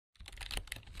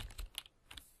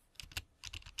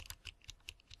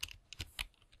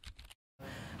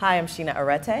Hi, I'm Sheena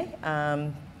Erete.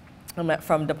 I'm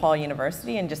from DePaul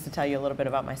University, and just to tell you a little bit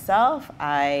about myself,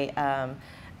 I'm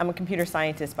a computer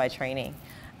scientist by training.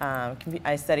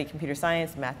 I studied computer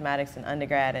science, mathematics in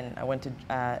undergrad, and I went to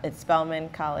at Spelman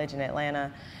College in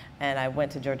Atlanta, and I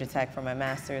went to Georgia Tech for my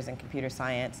master's in computer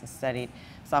science and studied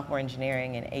software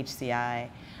engineering and HCI,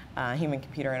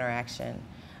 human-computer interaction.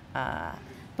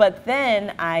 But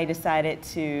then I decided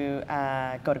to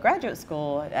go to graduate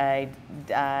school.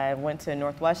 I went to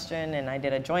Northwestern and I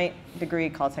did a joint degree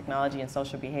called Technology and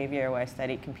Social Behavior, where I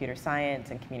studied computer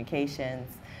science and communications.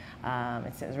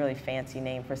 It's a really fancy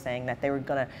name for saying that they were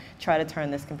going to try to turn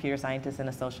this computer scientist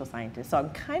into a social scientist. So I'm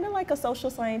kind of like a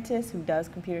social scientist who does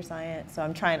computer science. So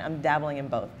I'm dabbling in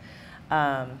both.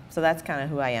 So that's kind of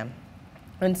who I am.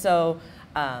 And so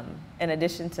in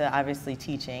addition to obviously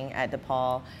teaching at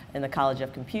DePaul in the College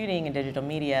of Computing and Digital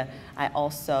Media, I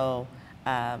also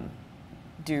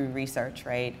do research,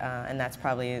 right? And that's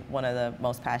probably one of the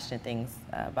most passionate things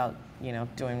about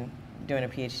doing a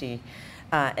PhD.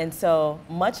 And so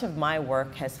much of my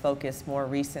work has focused more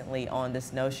recently on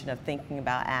this notion of thinking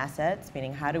about assets,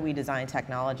 meaning how do we design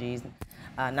technologies,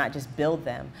 not just build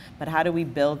them, but how do we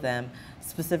build them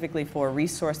specifically for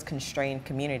resource-constrained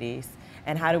communities?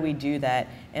 And how do we do that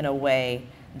in a way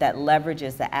that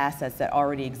leverages the assets that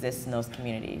already exist in those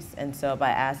communities? And so by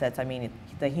assets, I mean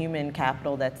the human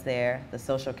capital that's there, the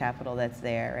social capital that's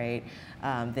there,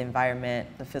 right? The environment,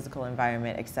 the physical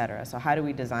environment, et cetera. So how do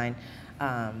we design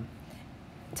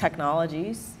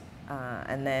technologies?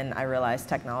 And then I realized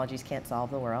technologies can't solve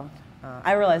the world.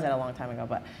 I realized that a long time ago,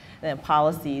 but then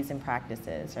policies and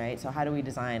practices, right? So how do we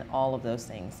design all of those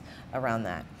things around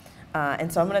that?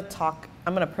 And so I'm going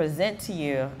to present to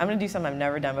you, I'm going to do something I've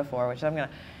never done before, which I'm going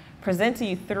to present to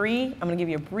you I'm going to give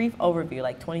you a brief overview,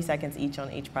 like 20 seconds each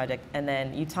on each project, and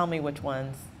then you tell me which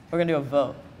ones, we're going to do a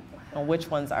vote on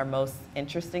which ones are most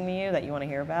interesting to you that you want to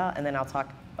hear about, and then I'll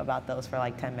talk about those for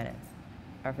like 10 minutes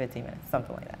or 15 minutes,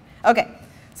 something like that. Okay,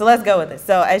 so let's go with it.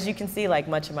 So as you can see, like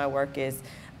much of my work is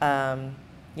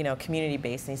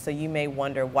community-based. And so you may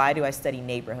wonder, why do I study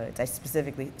neighborhoods? I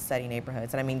specifically study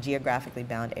neighborhoods, and I mean geographically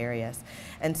bound areas.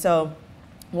 And so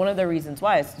one of the reasons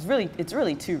why it's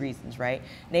really two reasons, right?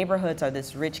 Neighborhoods are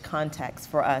this rich context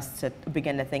for us to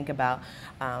begin to think about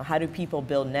how do people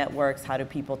build networks, how do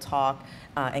people talk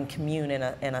and commune in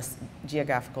a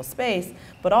geographical space,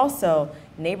 but also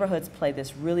neighborhoods play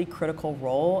this really critical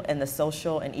role in the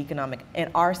social and economic, in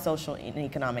our social and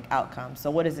economic outcomes. So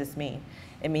what does this mean?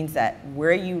 It means that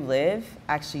where you live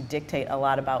actually dictate a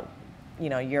lot about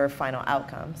your final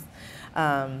outcomes.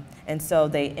 And so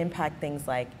they impact things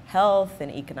like health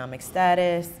and economic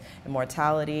status, and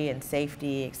mortality and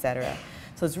safety, et cetera.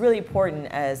 So it's really important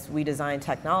as we design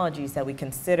technologies that we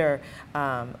consider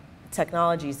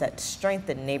technologies that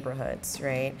strengthen neighborhoods,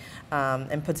 right?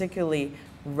 And particularly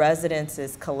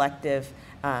residents' collective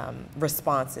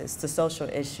responses to social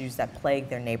issues that plague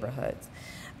their neighborhoods.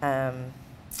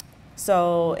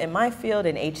 So in my field,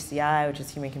 in HCI, which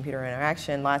is human-computer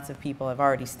interaction, lots of people have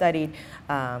already studied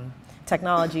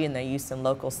technology and their use in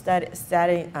local settings.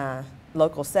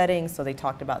 So they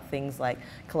talked about things like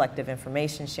collective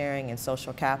information sharing and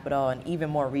social capital. And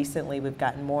even more recently, we've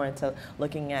gotten more into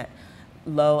looking at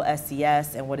low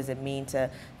SES and what does it mean to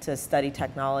study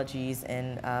technologies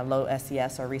in low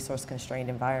SES or resource-constrained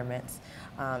environments.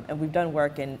 And we've done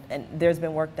work and there's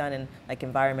been work done in like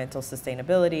environmental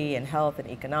sustainability and health and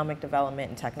economic development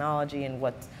and technology and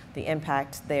what's the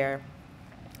impact there.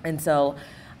 And so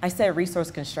I said resource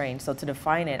constrained. So to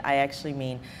define it, I actually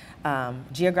mean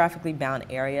geographically bound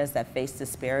areas that face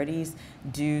disparities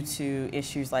due to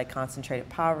issues like concentrated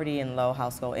poverty and low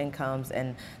household incomes,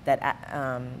 and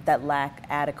that lack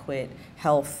adequate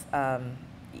health,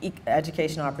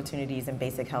 educational opportunities and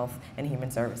basic health and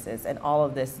human services. And all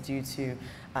of this due to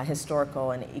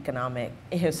historical and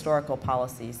historical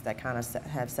policies that kind of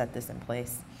have set this in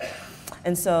place.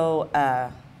 And so,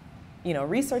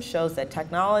 research shows that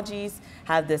technologies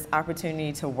have this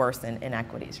opportunity to worsen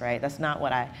inequities, right? That's not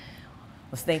what I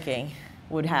was thinking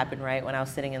would happen, right, when I was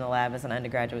sitting in the lab as an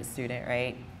undergraduate student,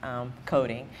 right,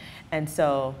 coding. And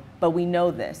so, but we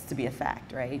know this to be a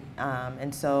fact, right?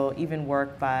 And so even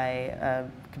work by a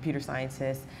computer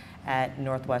scientist at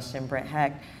Northwestern, Brent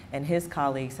Heck, and his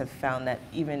colleagues have found that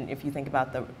even if you think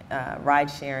about the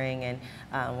ride sharing and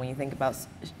when you think about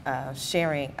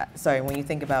when you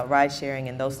think about ride sharing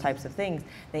and those types of things,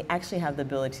 they actually have the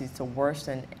ability to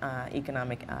worsen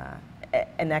economic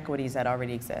inequities that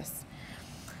already exist.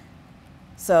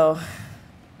 So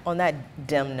on that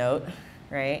dim note,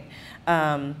 right,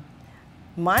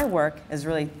 my work has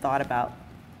really thought about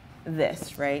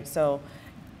this, right? So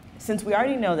since we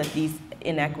already know that these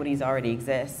inequities already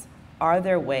exist, are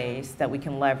there ways that we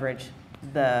can leverage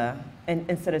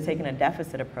instead of taking a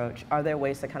deficit approach, are there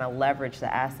ways to kind of leverage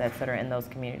the assets that are in those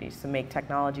communities to make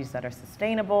technologies that are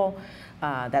sustainable,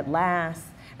 that last,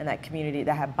 and that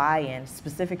have buy-in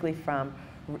specifically from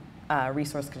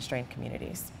resource-constrained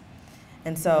communities?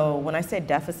 And so when I say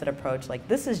deficit approach, like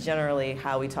this is generally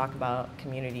how we talk about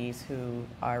communities who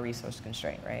are resource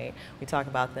constrained, right? We talk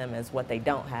about them as what they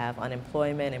don't have,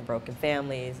 unemployment and broken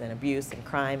families and abuse and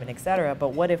crime and et cetera.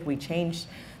 But what if we changed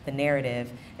the narrative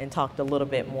and talked a little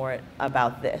bit more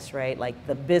about this, right? Like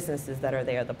the businesses that are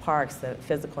there, the parks, the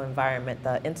physical environment,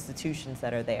 the institutions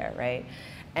that are there, right?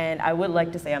 And I would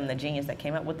like to say I'm the genius that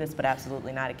came up with this, but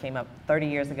absolutely not. It came up 30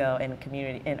 years ago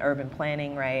in urban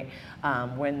planning, right?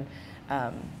 When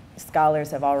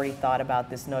scholars have already thought about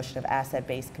this notion of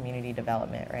asset-based community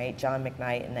development, right? John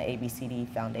McKnight and the ABCD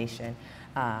Foundation,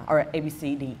 or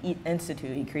ABCD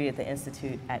Institute, he created the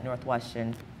institute at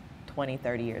Northwestern 20,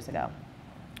 30 years ago,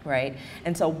 right?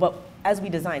 And so, but as we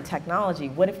design technology,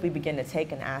 what if we begin to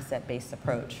take an asset-based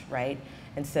approach, right?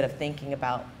 Instead of thinking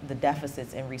about the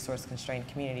deficits in resource-constrained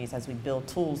communities as we build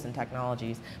tools and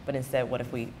technologies, but instead, what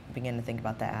if we begin to think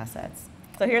about the assets?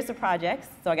 So here's the projects.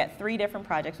 So I got 3 different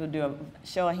projects. We'll do a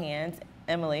show of hands.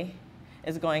 Emily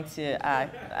is going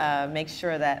to make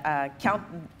sure that count,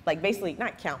 like basically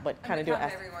not count, but kind of do an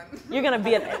estimate. You're gonna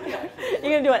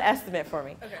do an estimate for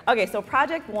me. Okay. So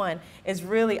project 1 is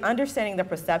really understanding the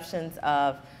perceptions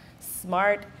of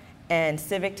smart and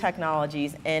civic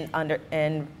technologies in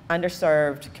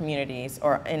underserved communities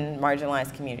or in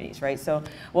marginalized communities, right? So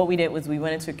what we did was we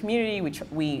went into a community.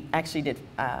 We actually did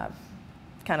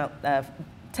kind of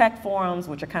tech forums,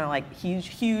 which are kind of like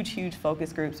huge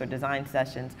focus groups or design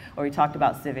sessions where we talked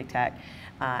about civic tech,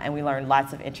 and we learned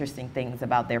lots of interesting things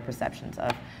about their perceptions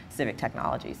of civic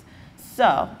technologies.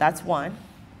 So that's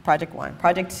project 1.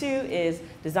 Project 2 is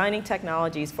designing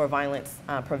technologies for violence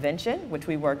prevention, which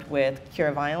we worked with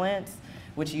Cure Violence,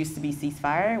 which used to be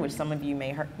Ceasefire, which some of you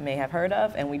may have heard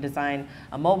of, and we designed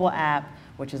a mobile app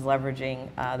which is leveraging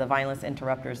the violence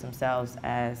interrupters themselves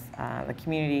as the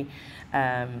community,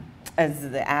 as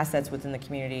the assets within the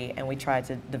community, and we tried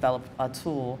to develop a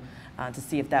tool to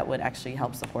see if that would actually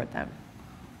help support them.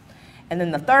 And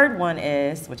then the third one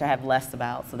is, which I have less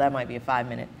about, so that might be a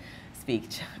 5-minute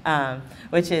speech,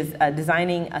 which is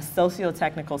designing a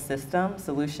socio-technical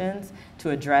solutions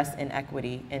to address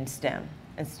inequity in STEM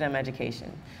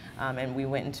education. And we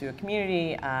went into a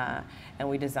community and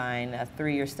we designed a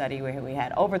 3-year study where we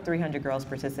had over 300 girls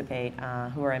participate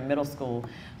who are in middle school,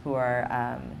 who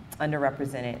are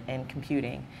underrepresented in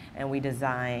computing. And we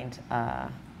designed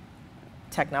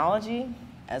technology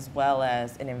as well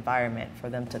as an environment for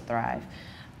them to thrive.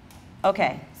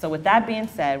 Okay, so with that being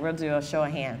said, we'll do a show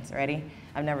of hands. Ready?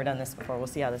 I've never done this before. We'll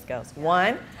see how this goes.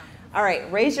 1. All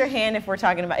right, raise your hand if we're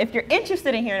talking about, if you're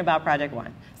interested in hearing about Project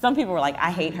 1. Some people were like,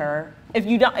 I hate her. If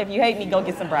you hate me, go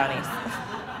get some brownies.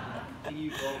 Can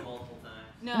you vote multiple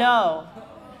times? No,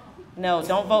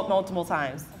 don't vote multiple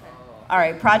times. All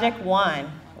right, Project 1,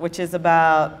 which is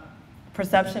about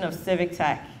perception of civic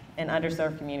tech in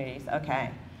underserved communities. Okay.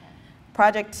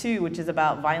 Project 2, which is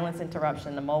about violence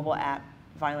interruption, the mobile app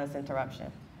violence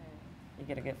interruption. You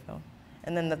get a good feel.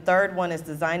 And then the third one is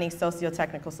designing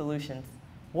socio-technical solutions.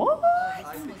 What?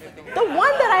 The one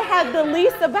that I have the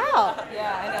least about.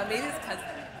 Yeah, I know. Maybe it's because.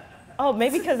 Oh,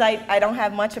 maybe because I don't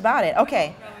have much about it.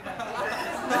 Okay.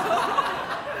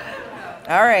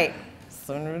 All right.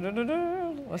 So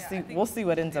we'll see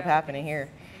what ends up happening here.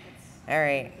 All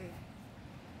right.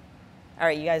 All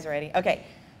right, you guys ready? Okay.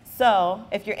 So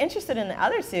if you're interested in the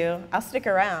other 2, I'll stick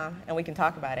around and we can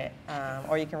talk about it.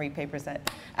 Or you can read papers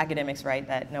that academics write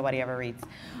that nobody ever reads.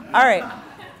 All right,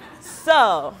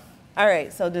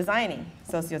 so designing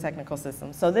socio-technical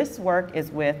systems. So this work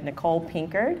is with Nicole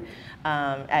Pinkard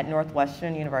at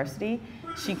Northwestern University.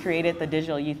 She created the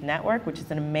Digital Youth Network, which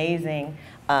is an amazing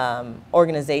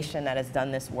organization that has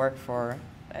done this work for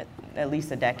at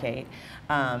least a decade.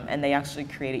 And they actually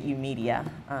created UMedia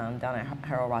down at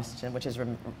Harold Washington, which has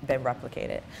been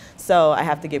replicated. So I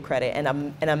have to give credit, and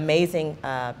an amazing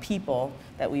people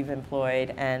that we've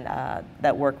employed and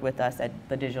that work with us at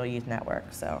the Digital Youth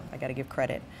Network. So I got to give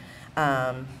credit.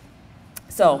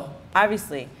 So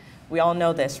obviously, we all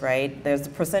know this, right? There's a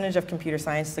percentage of computer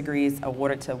science degrees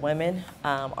awarded to women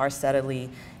are steadily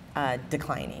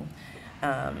declining.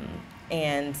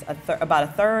 And about a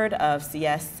third of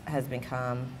CS has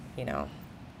become,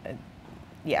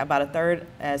 about a third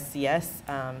as CS,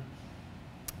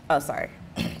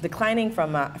 declining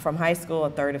from high school, a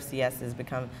third of CS has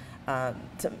become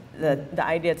The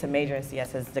idea to major in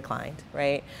CS has declined,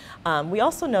 right? We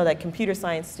also know that computer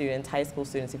science students, high school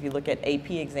students, if you look at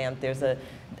AP exams, there's a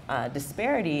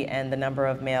disparity in the number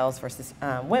of males versus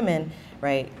women,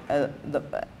 right?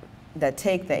 That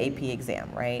take the AP exam,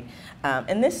 right?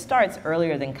 And this starts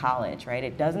earlier than college, right?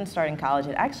 It doesn't start in college.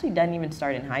 It actually doesn't even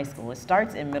start in high school. It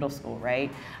starts in middle school,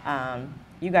 right?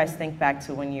 You guys think back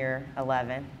to when you're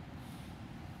 11.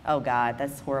 Oh God,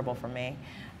 that's horrible for me.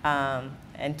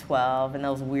 And 12, and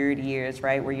those weird years,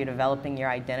 right, where you're developing your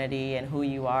identity and who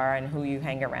you are and who you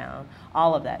hang around,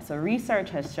 all of that. So research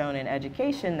has shown in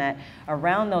education that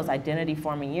around those identity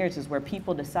forming years is where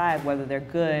people decide whether they're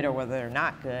good or whether they're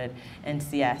not good in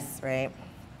CS, right?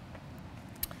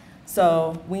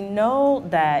 So we know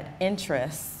that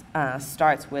interest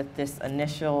starts with this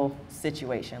initial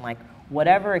situation, like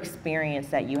whatever experience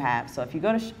that you have. So if you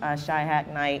go to Shy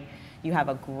Hack Night, you have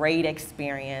a great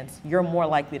experience, you're more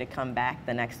likely to come back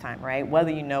the next time, right?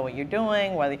 Whether you know what you're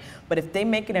doing, but if they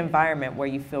make an environment where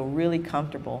you feel really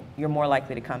comfortable, you're more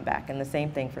likely to come back. And the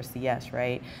same thing for CS,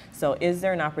 right? So is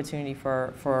there an opportunity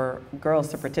for girls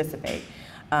to participate?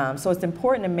 So it's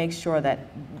important to make sure that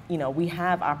we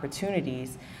have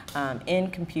opportunities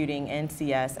in computing, in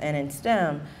CS, and in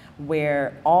STEM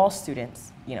where all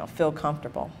students feel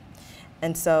comfortable.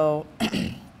 And so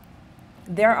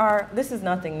this is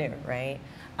nothing new, right?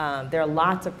 There are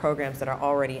lots of programs that are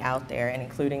already out there, and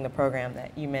including the program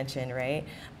that you mentioned, right?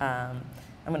 I'm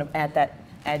going to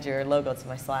add your logo to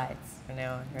my slides,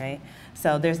 right?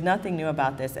 So there's nothing new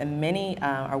about this, and many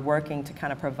are working to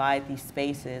kind of provide these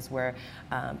spaces where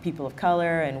people of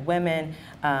color and women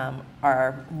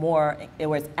are more, it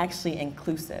was actually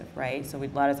inclusive, right? So a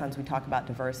lot of times we talk about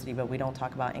diversity, but we don't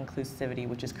talk about inclusivity,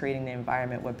 which is creating the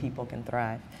environment where people can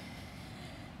thrive.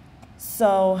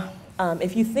 So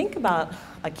if you think about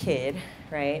a kid,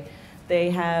 right,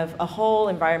 they have a whole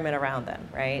environment around them,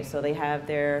 right? So they have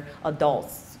their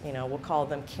adults, we'll call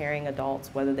them caring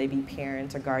adults, whether they be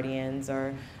parents or guardians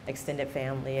or extended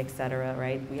family, et cetera,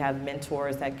 right? We have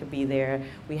mentors that could be there.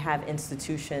 We have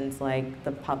institutions like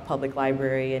the public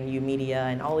library and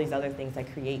UMedia and all these other things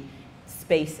that create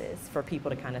spaces for people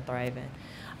to kind of thrive in.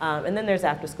 And then there's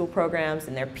after-school programs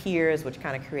and their peers, which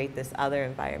kind of create this other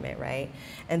environment, right?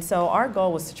 And so our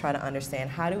goal was to try to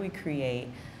understand how do we create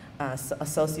a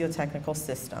socio-technical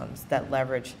systems that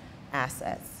leverage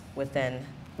assets within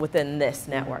this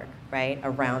network, right,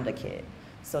 around a kid.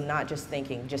 So not just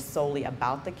thinking just solely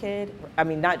about the kid,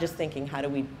 not just thinking how do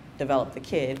we develop the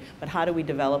kid, but how do we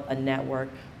develop a network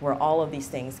where all of these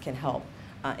things can help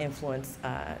influence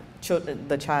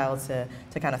the child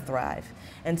to kind of thrive.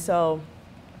 And so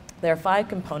there are 5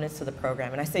 components to the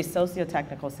program, and I say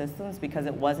socio-technical systems because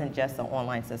it wasn't just an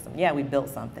online system. Yeah, we built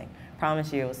something.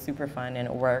 Promise you, it was super fun and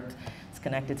it worked. It's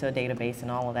connected to a database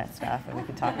and all of that stuff, and we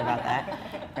can talk about that,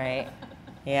 right?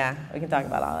 Yeah, we can talk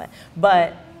about all that.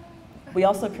 But we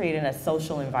also created a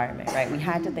social environment, right? We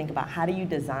had to think about how do you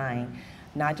design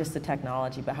not just the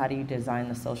technology, but how do you design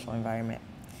the social environment?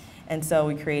 And so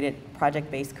we created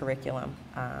project-based curriculum,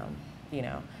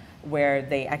 where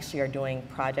they actually are doing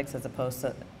projects as opposed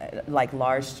to like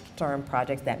large-term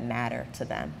projects that matter to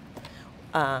them.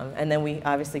 And then we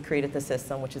obviously created the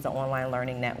system, which is an online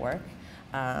learning network.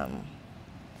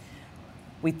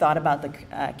 We thought about the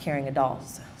caring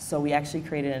adults. So we actually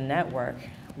created a network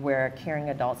where caring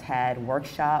adults had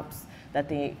workshops that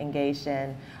they engaged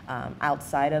in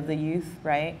outside of the youth,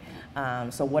 right?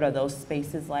 So what are those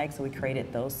spaces like? So we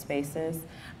created those spaces.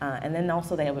 And then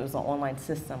also it was an online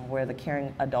system where the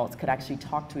caring adults could actually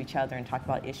talk to each other and talk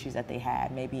about issues that they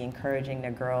had, maybe encouraging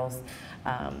their girls.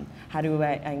 How do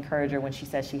I encourage her when she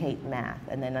says she hates math?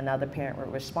 And then another parent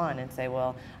would respond and say,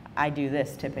 well, I do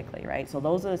this typically, right? So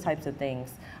those are the types of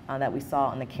things that we saw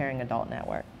on the Caring Adult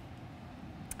Network.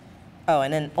 Oh,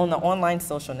 and then on the online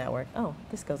social network, oh,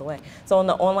 this goes away. So on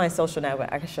the online social network,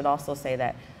 I should also say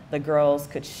that the girls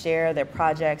could share their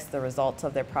projects, the results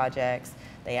of their projects.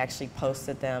 They actually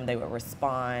posted them, they would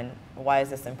respond. Why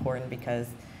is this important? Because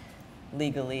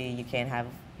legally you can't have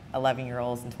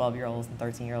 11-year-olds and 12-year-olds and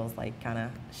 13-year-olds like kind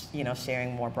of,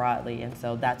 sharing more broadly. And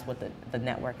so that's what the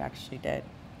network actually did.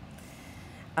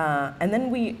 And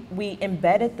then we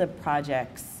embedded the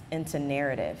projects into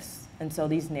narratives. And so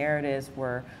these narratives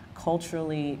were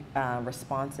culturally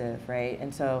responsive, right?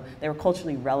 And so they were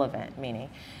culturally relevant,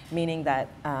 meaning that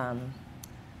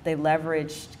they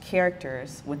leveraged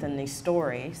characters within these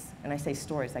stories, and I say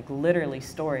stories, like literally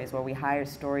stories, where we hired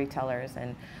storytellers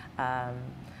and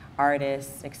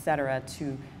artists, et cetera,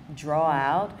 to draw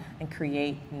out and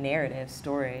create narrative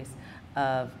stories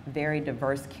of very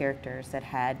diverse characters that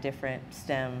had different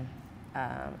STEM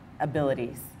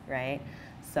abilities, right?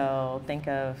 So think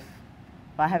of,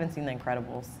 well, I haven't seen The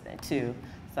Incredibles 2,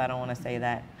 so I don't want to say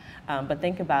that. But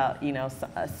think about, you know,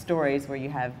 stories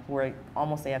where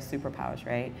almost they have superpowers,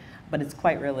 right? But it's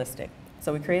quite realistic.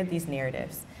 So we created these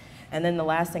narratives. And then the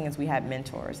last thing is we had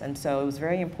mentors. And so it was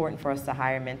very important for us to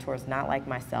hire mentors, not like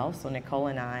myself. So Nicole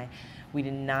and I, we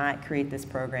did not create this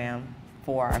program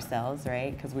for ourselves,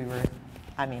 right? Because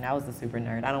I was a super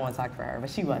nerd. I don't want to talk for her, but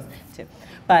she was too.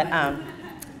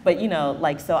 But you know,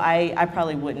 like, so I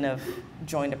probably wouldn't have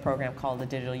joined a program called the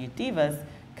Digital Youth Divas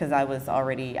because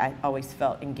I always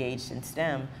felt engaged in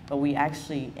STEM, but we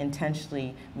actually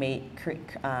intentionally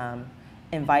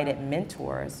invited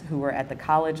mentors who were at the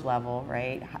college level,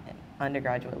 right,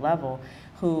 undergraduate level,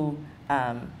 who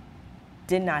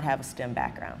did not have a STEM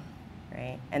background,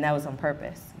 right? And that was on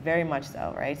purpose, very much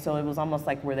so, right? So it was almost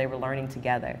like where they were learning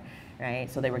together,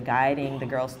 right? So they were guiding the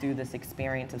girls through this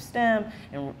experience of STEM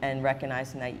and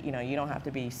recognizing that, you know, you don't have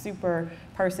to be a super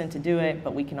person to do it,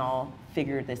 but we can all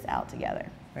figure this out together,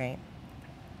 right?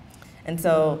 And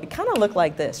so it kind of looked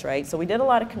like this, right? So we did a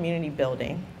lot of community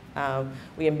building.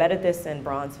 We embedded this in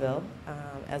Bronzeville,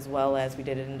 as well as we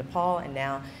did it in DePaul, and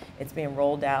now it's being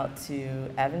rolled out to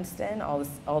Evanston,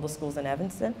 all the schools in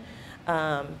Evanston.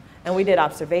 And we did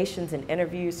observations and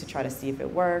interviews to try to see if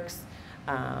it works.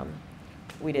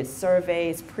 We did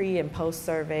surveys, pre and post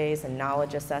surveys, and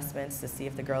knowledge assessments to see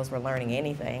if the girls were learning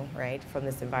anything, right, from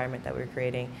this environment that we were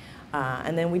creating.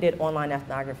 And then we did online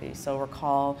ethnography. So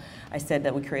recall, I said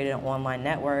that we created an online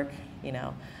network, you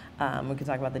know. We could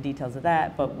talk about the details of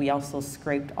that, but we also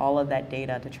scraped all of that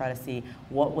data to try to see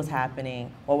what was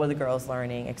happening, what were the girls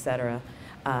learning, et cetera.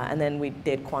 And then we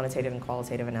did quantitative and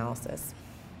qualitative analysis.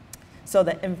 So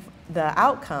the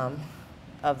outcome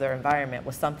of their environment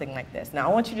was something like this. Now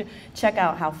I want you to check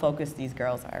out how focused these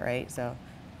girls are, right? So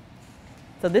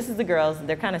this is the girls,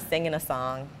 they're kind of singing a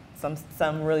song,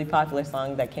 some really popular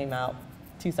song that came out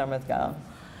 2 summers ago.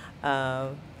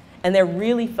 And they're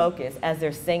really focused as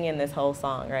they're singing this whole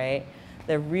song, right?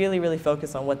 They're really, really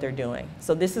focused on what they're doing.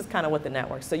 So this is kind of what the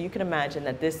network. So you can imagine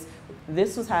that this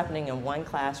was happening in one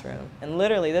classroom. And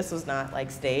literally, this was not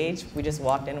like staged. We just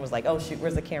walked in and was like, oh shoot,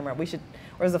 where's the camera?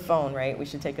 Where's the phone, right? We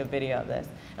should take a video of this.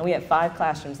 And we had 5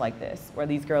 classrooms like this, where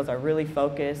these girls are really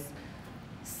focused,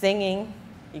 singing.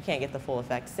 You can't get the full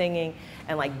effect, singing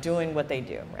and like doing what they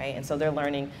do, right? And so they're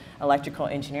learning electrical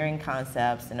engineering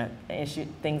concepts and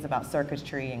things about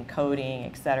circuitry and coding,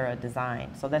 et cetera, design.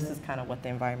 So this is kind of what the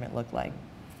environment looked like.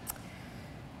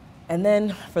 And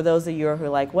then for those of you who are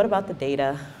like, what about the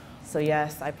data? So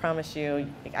yes, I promise you,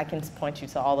 I can point you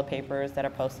to all the papers that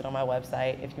are posted on my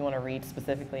website if you want to read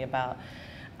specifically about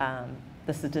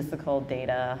the statistical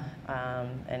data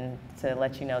and to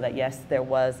let you know that yes, there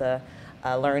was a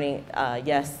learning,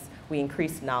 yes, we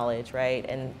increased knowledge, right,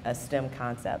 and a STEM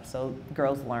concept, so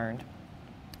girls learned.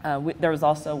 There was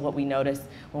also what we noticed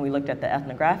when we looked at the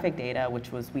ethnographic data,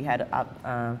 which was we had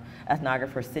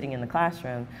ethnographers sitting in the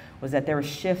classroom, was that there were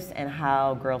shifts in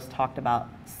how girls talked about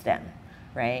STEM,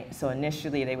 right? So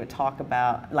initially they would talk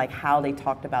about, like how they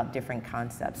talked about different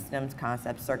concepts, STEM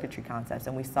concepts, circuitry concepts,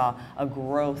 and we saw a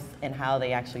growth in how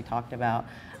they actually talked about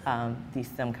these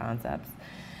STEM concepts.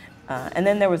 And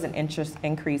then there was an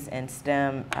increase in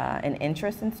STEM, an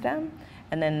interest in STEM,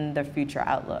 and then their future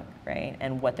outlook, right,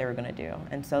 and what they were going to do.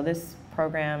 And so this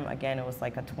program, again, it was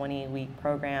like a 20-week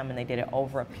program, and they did it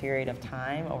over a period of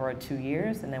time, over 2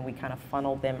 years, and then we kind of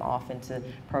funneled them off into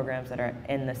programs that are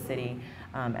in the city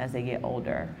as they get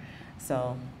older.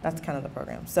 So that's kind of the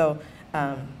program. So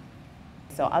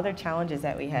other challenges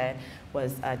that we had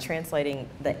was translating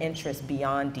the interest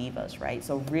beyond divas, right?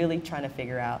 So really trying to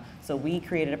figure out, so we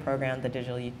created a program, the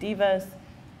Digital Youth Divas.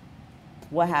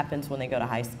 What happens when they go to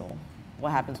high school?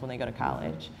 What happens when they go to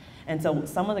college? And so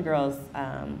some of the girls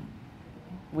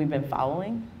we've been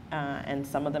following, and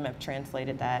some of them have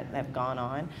translated that, have gone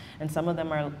on, and some of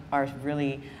them are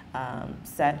really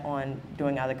set on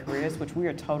doing other careers, which we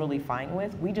are totally fine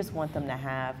with. We just want them to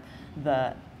have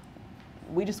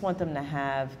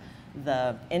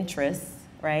the interests,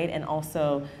 right, and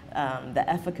also the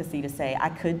efficacy to say, I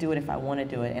could do it if I want to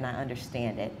do it and I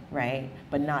understand it, right,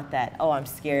 but not that, oh, I'm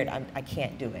scared, I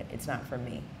can't do it, it's not for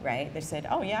me, right? They said,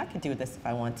 oh yeah, I could do this if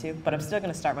I want to, but I'm still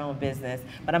going to start my own business,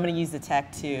 but I'm going to use the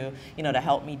tech to, you know, to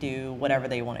help me do whatever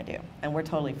they want to do, and we're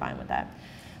totally fine with that.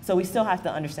 So we still have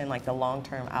to understand like the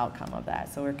long-term outcome of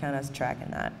that, so we're kind of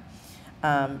tracking that.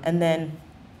 And then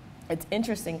it's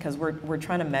interesting because we're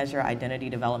trying to measure identity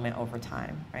development over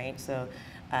time, right? So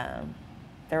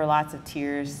there are lots of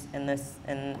tiers in this,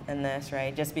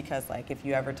 right? Just because, like, if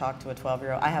you ever talk to a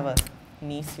 12-year-old, I have a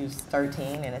niece who's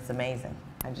 13, and it's amazing.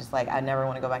 I'm just like, I never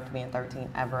want to go back to being 13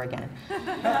 ever again.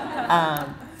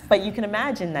 But you can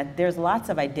imagine that there's lots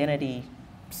of identity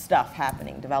stuff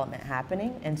happening, development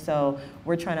happening, and so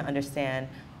we're trying to understand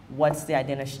what's the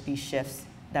identity shifts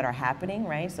that are happening,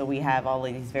 right? So we have all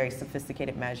of these very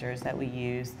sophisticated measures that we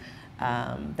use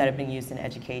that have been used in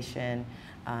education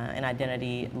and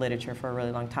identity literature for a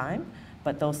really long time,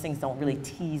 but those things don't really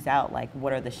tease out like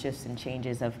what are the shifts and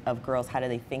changes of girls, how do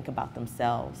they think about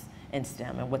themselves in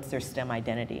STEM and what's their STEM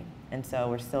identity. And so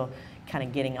we're still kind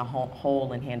of getting a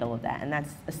whole and handle of that. And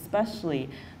that's especially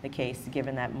the case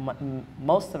given that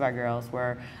most of our girls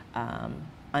were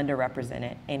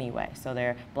underrepresented anyway. So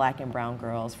they're Black and brown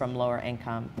girls from lower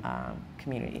income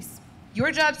communities.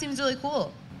 Your job seems really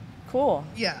cool. Cool.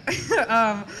 Yeah.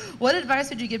 What advice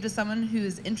would you give to someone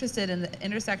who's interested in the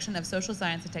intersection of social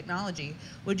science and technology?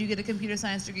 Would you get a computer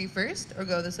science degree first, or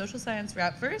go the social science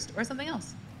route first, or something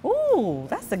else? Ooh,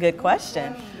 that's a good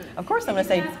question. Of course I'm going to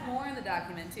say... You can ask more in the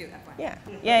document, too.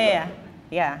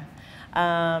 Yeah.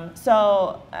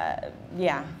 So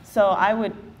I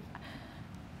would...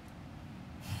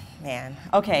 Man,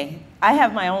 okay. I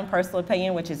have my own personal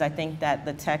opinion, which is I think that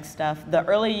the tech stuff, the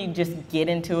earlier you just get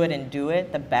into it and do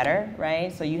it, the better,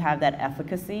 right? So you have that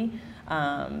efficacy,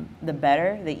 the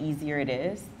better, the easier it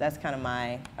is. That's kind of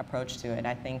my approach to it.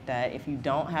 I think that if you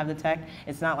don't have the tech,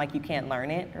 it's not like you can't learn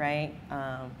it, right?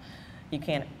 You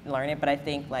can't learn it, but I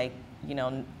think like, you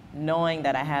know, knowing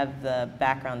that I have the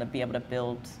background to be able to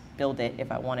build it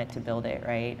if I wanted to build it,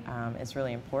 right, is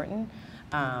really important.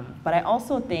 But I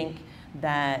also think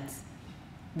that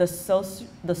the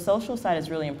social side is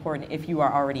really important if you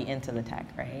are already into the tech,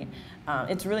 right?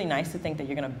 It's really nice to think that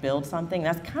you're going to build something.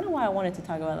 That's kind of why I wanted to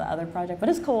talk about the other project, but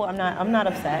it's cool. I'm not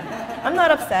upset. I'm not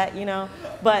upset, you know.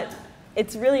 But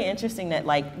it's really interesting that,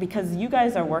 like, because you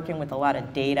guys are working with a lot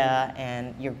of data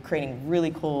and you're creating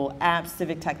really cool apps,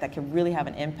 civic tech that can really have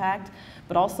an impact,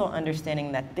 but also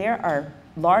understanding that there are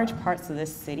large parts of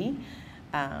this city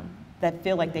that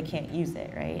feel like they can't use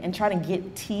it, right? And try to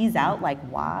tease out like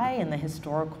why and the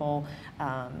historical,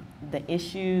 the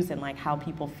issues and like how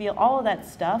people feel, all of that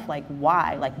stuff, like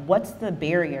why, like what's the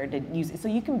barrier to use it? So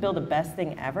you can build the best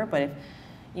thing ever, but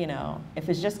if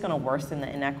it's just gonna worsen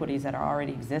the inequities that are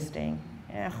already existing,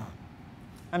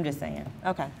 I'm just saying,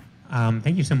 okay.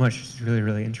 Thank you so much. It's really,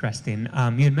 really interesting.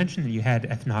 You had mentioned that you had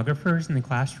ethnographers in the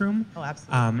classroom. Oh,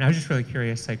 absolutely. And I was just really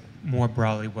curious, like more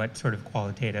broadly, what sort of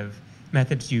qualitative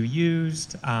methods you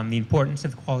used, the importance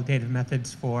of qualitative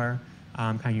methods for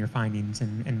kind of your findings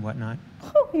and whatnot.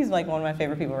 Oh, he's like one of my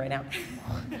favorite people right now.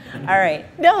 All right,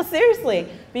 no, seriously,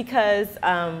 because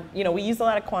we use a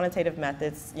lot of quantitative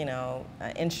methods,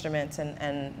 instruments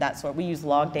and that sort. We use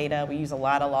log data, we use a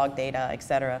lot of log data, et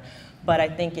cetera, but I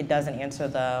think it doesn't answer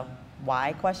the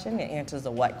why question, it answers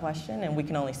the what question, and we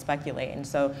can only speculate. And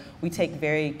so we take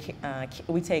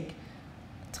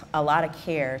a lot of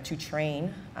care to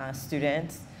train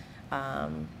students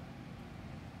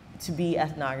to be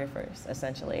ethnographers,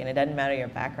 essentially. And it doesn't matter your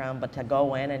background, but to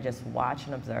go in and just watch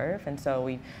and observe. And so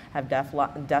we have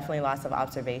definitely lots of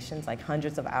observations, like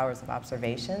hundreds of hours of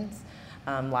observations,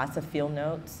 lots of field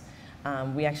notes.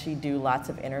 We actually do lots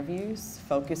of interviews,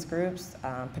 focus groups,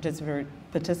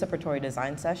 participatory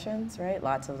design sessions, right?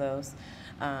 Lots of those.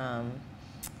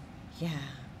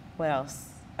 What else?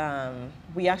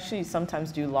 We actually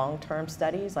sometimes do long-term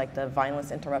studies, like the Violence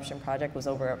Interruption Project was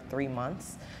over 3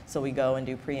 months. So we go and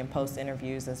do pre and post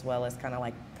interviews as well as kind of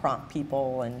like prompt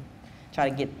people and try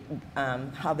to get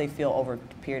how they feel over a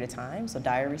period of time. So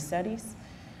diary studies,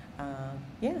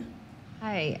 yeah.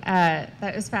 Hi,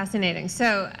 that was fascinating.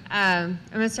 So I'm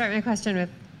gonna start my question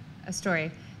with a story.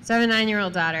 So I have a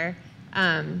 9-year-old daughter.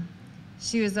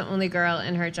 She was the only girl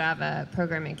in her Java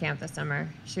programming camp this summer.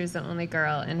 She was the only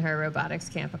girl in her robotics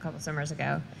camp a couple summers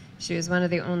ago. She was one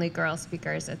of the only girl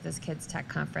speakers at this kids' tech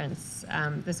conference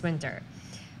this winter.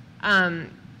 I've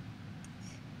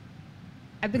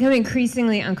become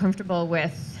increasingly uncomfortable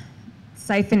with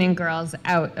siphoning girls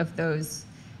out of those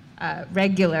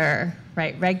regular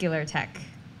tech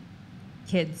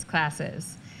kids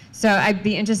classes. So I'd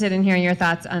be interested in hearing your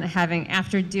thoughts on having,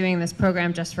 after doing this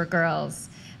program just for girls,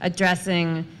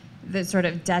 addressing the sort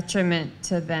of detriment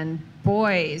to then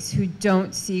boys who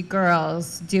don't see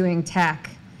girls doing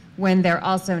tech when they're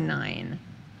also 9.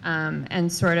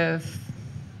 And sort of,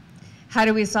 how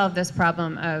do we solve this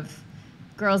problem of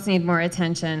girls need more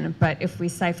attention, but if we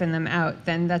siphon them out,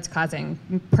 then that's causing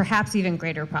perhaps even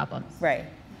greater problems. Right.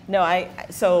 No,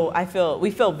 we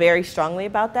feel very strongly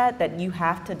about that you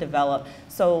have to develop.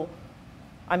 So,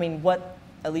 I mean, what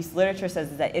at least literature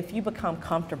says is that if you become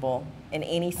comfortable in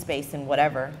any space and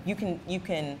whatever, you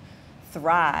can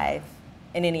thrive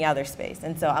in any other space.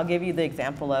 And so I'll give you the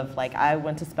example of, like, I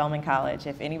went to Spelman College.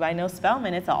 If anybody knows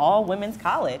Spelman, it's an all-women's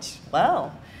college.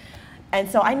 Well, and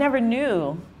so I never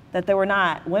knew that there were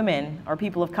not women or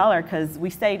people of color, because we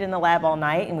stayed in the lab all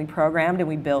night and we programmed and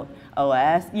we built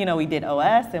OS. You know, we did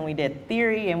OS and we did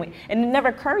theory, and it never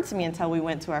occurred to me until we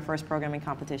went to our first programming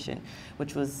competition,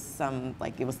 which was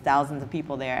it was thousands of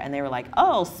people there, and they were like,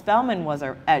 oh, Spelman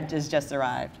has just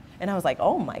arrived. And I was like,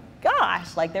 oh my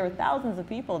gosh, like there were thousands of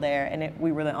people there, and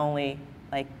we were the only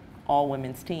like all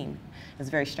women's team. It was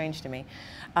very strange to me.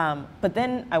 But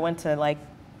then I went to like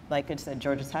I said,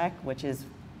 Georgia Tech, which is,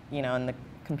 you know, in the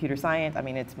computer science, I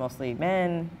mean, it's mostly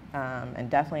men, and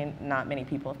definitely not many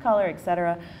people of color, et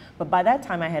cetera. But by that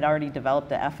time, I had already developed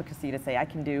the efficacy to say I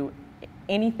can do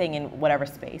anything in whatever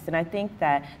space. And I think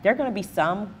that there are going to be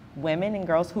some women and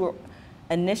girls who are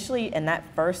initially in that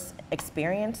first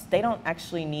experience, they don't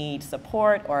actually need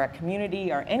support or a community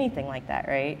or anything like that,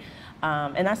 right?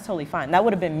 And that's totally fine. That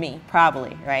would have been me,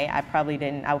 probably, right? I probably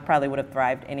would have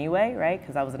thrived anyway, right?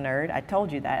 Because I was a nerd. I told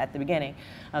you that at the beginning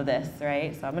of this,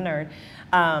 right? So I'm a nerd.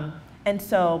 And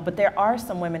so, but there are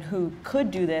some women who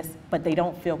could do this, but they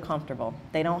don't feel comfortable.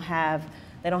 They don't have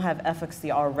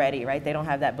efficacy already, right? They don't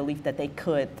have that belief that they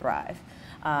could thrive.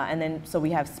 And then, so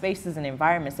we have spaces and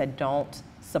environments that don't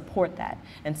support that.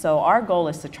 And so our goal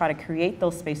is to try to create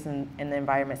those spaces in the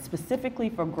environment specifically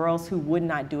for girls who would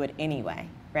not do it anyway,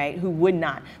 right? Who would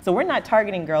not. So we're not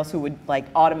targeting girls who would like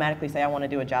automatically say, I want to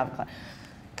do a Java class.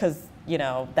 Because, you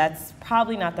know, that's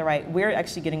probably not the right, we're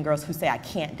actually getting girls who say, I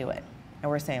can't do it.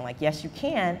 And we're saying like, yes, you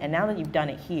can. And now that you've done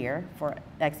it here for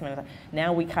X amount of time,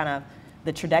 now we kind of,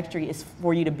 the trajectory is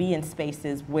for you to be in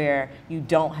spaces where you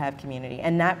don't have community.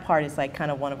 And that part is like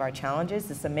kind of one of our challenges,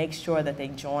 is to make sure that they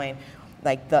join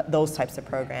like those types of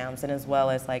programs, and as well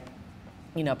as like,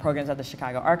 you know, programs at the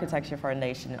Chicago Architecture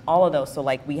Foundation and all of those. So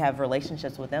like we have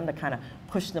relationships with them to kind of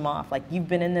push them off. Like, you've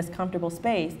been in this comfortable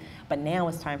space, but now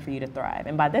it's time for you to thrive.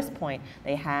 And by this point,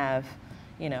 they have,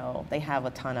 you know, they have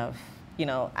a ton of, you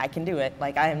know, I can do it.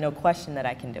 Like, I have no question that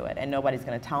I can do it, and nobody's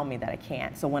going to tell me that I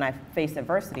can't. So when I face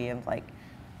adversity, I'm like,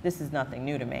 this is nothing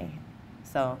new to me.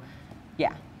 So,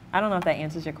 yeah. I don't know if that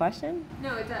answers your question.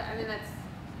 No, it does. I mean, that's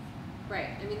right.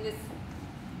 I mean, this,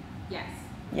 yes.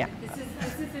 Yeah. This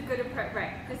is a good approach,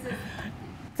 right? This is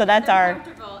so that's our, and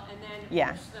then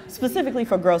yeah, specifically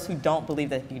for girls who don't believe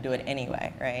that you do it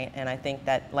anyway, right? And I think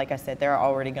that, like I said, there are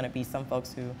already going to be some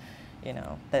folks who, you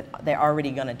know, that they're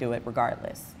already going to do it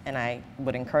regardless. And I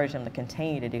would encourage them to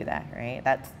continue to do that, right?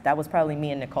 That was probably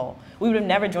me and Nicole. We would have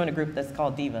never joined a group that's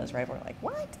called Divas, right? We're like,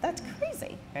 what? That's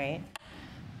crazy, right?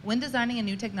 When designing a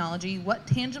new technology, what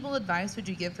tangible advice would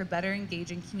you give for better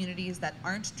engaging communities that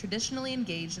aren't traditionally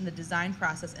engaged in the design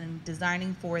process and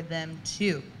designing for them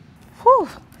too? Whew.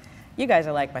 You guys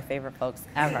are like my favorite folks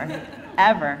ever,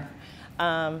 ever.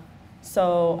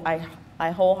 So I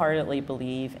wholeheartedly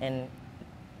believe in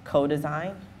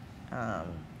co-design,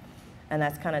 and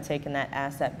that's kind of taking that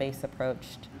asset-based approach,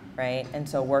 right? And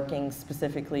so working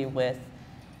specifically with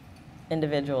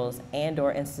individuals and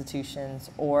or institutions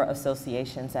or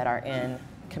associations that are in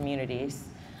communities,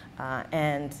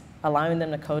 and allowing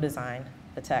them to co-design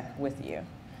the tech with you.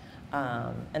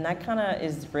 And that kind of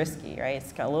is risky, right?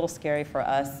 It's a little scary for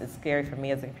us. It's scary for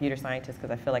me as a computer scientist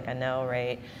because I feel like I know,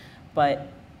 right? But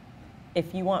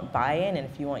if you want buy-in and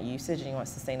if you want usage and you want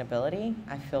sustainability,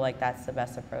 I feel like that's the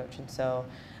best approach. And so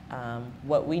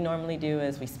what we normally do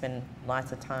is we spend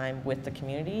lots of time with the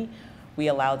community. We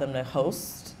allow them to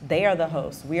host. They are the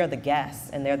hosts. We are the guests,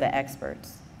 and they're the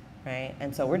experts, right?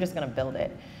 And so we're just going to build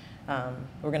it.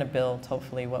 We're going to build,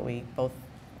 hopefully, what we both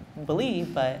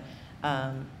believe, but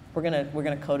we're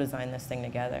going to co-design this thing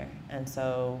together. And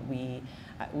so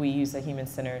we use a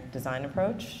human-centered design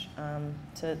approach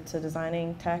to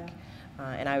designing tech,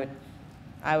 and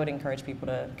I would encourage people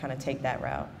to kind of take that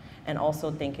route. And also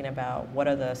thinking about what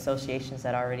are the associations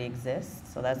that already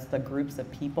exist. So that's the groups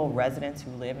of people, residents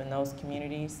who live in those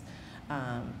communities.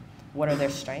 What are their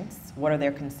strengths? What are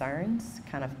their concerns?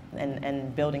 Kind of,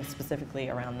 and building specifically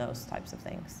around those types of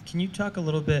things. Can you talk a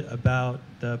little bit about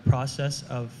the process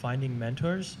of finding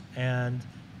mentors and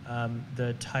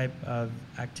the type of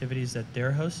activities that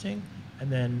they're hosting,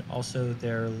 and then also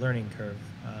their learning curve?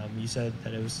 You said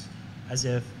that it was as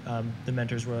if the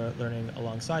mentors were learning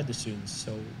alongside the students.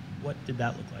 So what did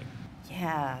that look like?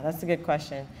 Yeah, that's a good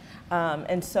question.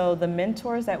 And so the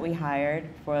mentors that we hired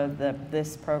for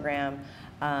this program,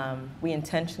 we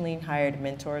intentionally hired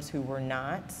mentors who were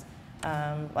not,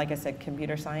 like I said,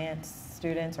 computer science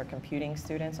students or computing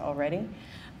students already.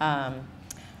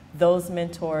 Those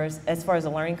mentors, as far as the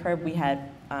learning curve, we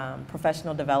had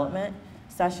professional development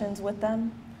sessions with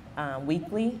them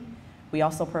weekly. We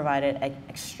also provided an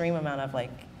extreme amount of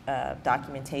like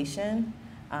documentation.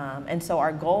 And so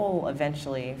our goal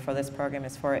eventually for this program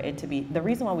is for it to be, the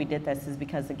reason why we did this is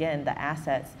because, again, the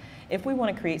assets, if we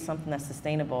want to create something that's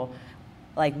sustainable,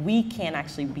 like we can't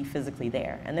actually be physically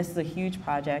there. And this is a huge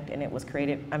project, and it was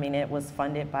created, I mean, it was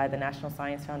funded by the National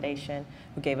Science Foundation,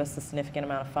 who gave us a significant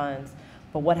amount of funds.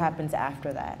 But what happens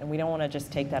after that? And we don't want to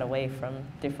just take that away from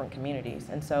different communities.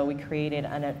 And so we created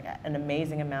an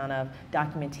amazing amount of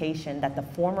documentation that the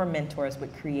former mentors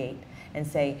would create and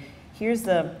say, here's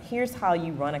how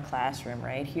you run a classroom,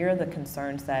 right? Here are the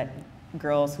concerns that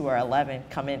girls who are 11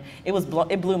 come in.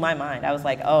 It blew my mind. I was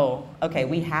like, oh, okay,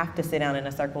 we have to sit down in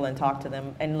a circle and talk to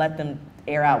them and let them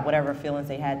air out whatever feelings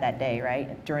they had that day,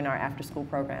 right, during our after-school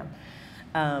program.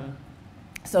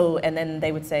 And then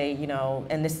they would say, you know,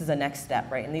 and this is the next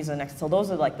step, right? And these are the next, so those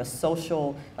are like the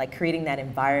social, like creating that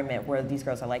environment where these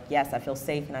girls are like, yes, I feel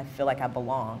safe and I feel like I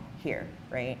belong here,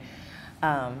 right?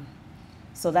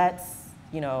 So that's,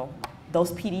 you know,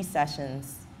 those PD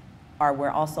sessions are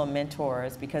where also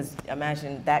mentors, because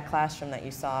imagine that classroom that you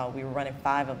saw, we were running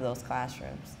 5 of those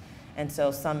classrooms. And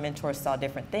so some mentors saw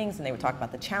different things, and they would talk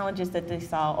about the challenges that they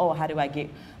saw. Oh, how do I get,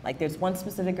 like there's one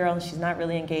specific girl and she's not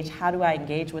really engaged. How do I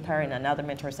engage with her? And another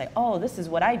mentor would say, oh, this is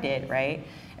what I did, right?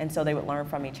 And so they would learn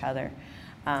from each other.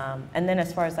 And then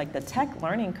as far as like the tech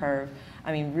learning curve,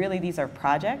 I mean, really these are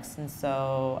projects. And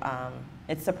so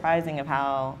it's surprising of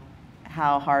how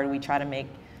hard we try to make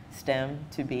STEM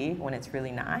to be when it's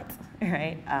really not,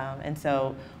 right? And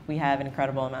so we have an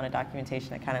incredible amount of documentation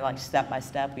that kind of like step by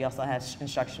step. We also have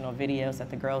instructional videos that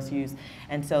the girls use.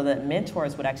 And so the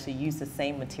mentors would actually use the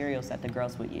same materials that the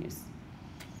girls would use.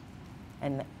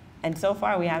 And so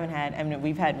far we haven't had, I mean,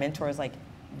 we've had mentors like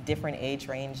different age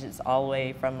ranges all the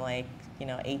way from like, you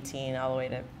know, 18 all the way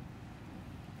to, I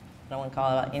don't want to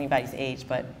call it anybody's age,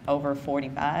 but over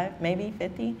 45, maybe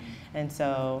 50. And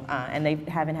so, and they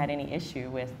haven't had any issue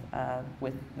with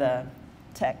the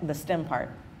STEM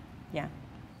part. Yeah.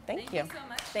 Thank you so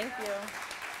much. Thank you.